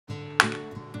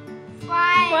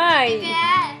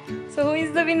5. So who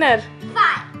is the winner? 5.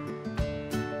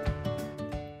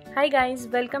 Hi guys,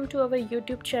 welcome to our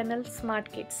YouTube channel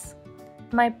Smartkids.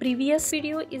 My previous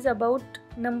video is about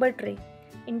number tray.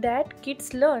 In that,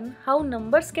 kids learn how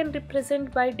numbers can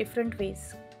represent by different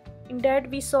ways. In that,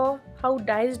 we saw how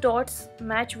dice dots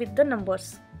match with the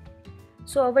numbers.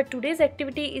 So our today's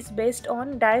activity is based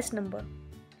on dice number.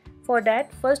 For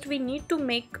that, first we need to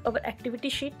make our activity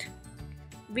sheet,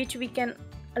 which we can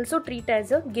also treat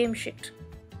as a game sheet.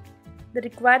 The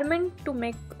requirement to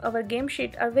make our game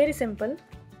sheet are very simple.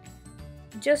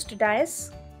 Just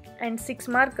dice and 6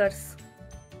 markers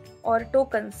or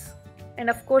tokens, and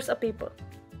of course a paper.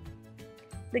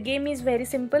 The game is very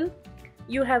simple.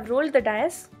 You have rolled the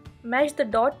dice, match the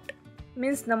dot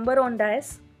means number on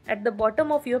dice at the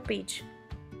bottom of your page,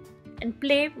 and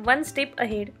play one step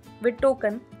ahead with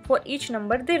token for each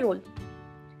number they roll.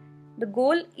 The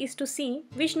goal is to see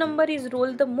which number is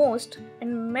rolled the most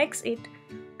and makes it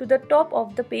to the top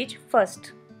of the page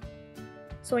first.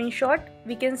 So in short,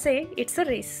 we can say it's a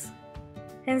race.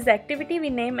 Hence the activity we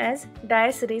name as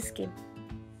dice race game.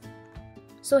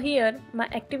 So here my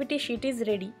activity sheet is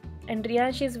ready and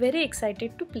Riyansh is very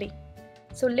excited to play.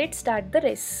 So let's start the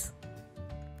race.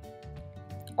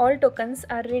 All tokens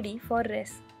are ready for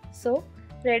race. So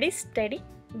ready, steady,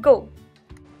 go.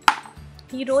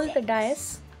 He rolled the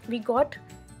dice. We got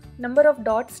number of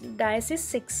dots, dice is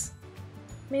 6.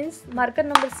 Means marker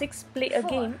number 6 play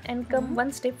again and come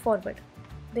one step forward.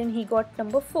 Then he got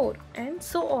number 4 and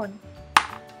so on.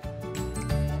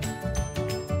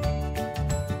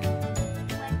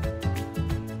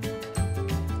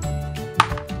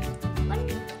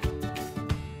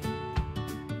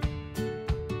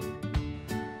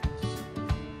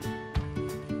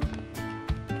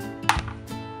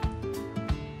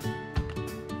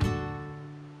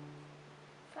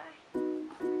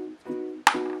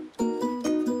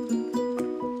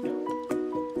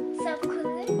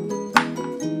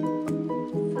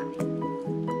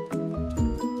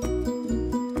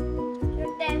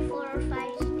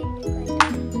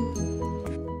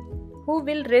 Who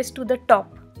will race to the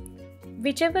top?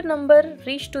 Whichever number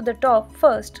reach to the top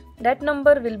first, that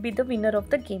number will be the winner of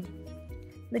the game.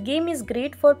 The game is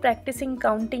great for practicing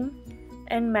counting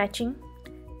and matching,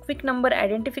 quick number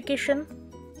identification.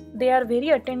 They are very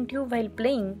attentive while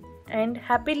playing and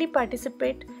happily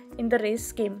participate in the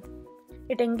race game.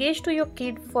 It engages to your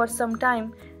kid for some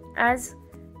time as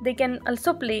they can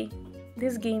also play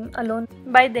this game alone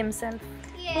by themselves.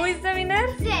 Yes. Who is the winner?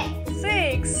 6.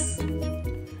 6.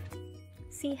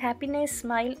 See happiness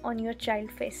smile on your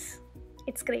child face.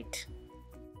 It's great.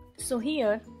 So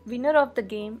here, winner of the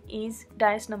game is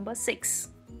dice number 6.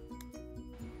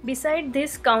 Beside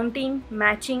this counting,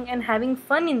 matching and having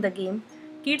fun in the game,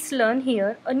 kids learn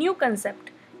here a new concept,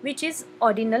 which is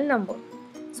ordinal number.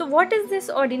 So what is this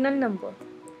ordinal number?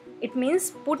 It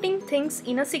means putting things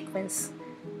in a sequence.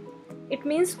 It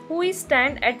means who is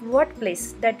stand at what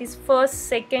place, that is first,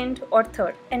 second or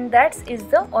third, and that is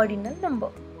the ordinal number.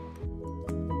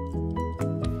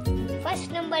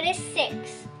 First number is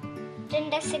 6. Then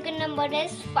the second number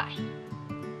is 5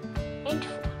 and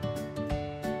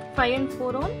 4. 5 and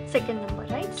 4 on second number,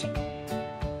 right?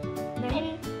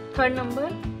 Then third number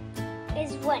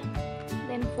is 1.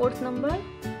 Then fourth number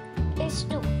is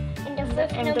 2. And the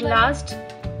fifth number, the last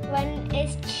one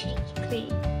is 3.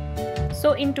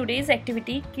 So in today's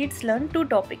activity, kids learn 2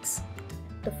 topics.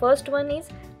 The first one is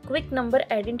quick number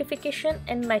identification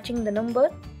and matching the number.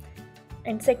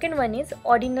 And second one is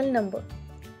ordinal number.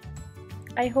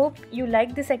 I hope you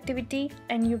like this activity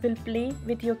and you will play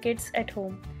with your kids at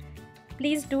home.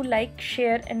 Please do like,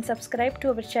 share and subscribe to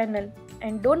our channel,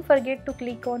 and don't forget to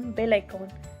click on bell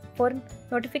icon for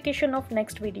notification of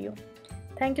next video.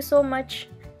 Thank you so much.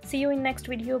 See you in next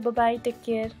video. Bye bye. Take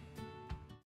care.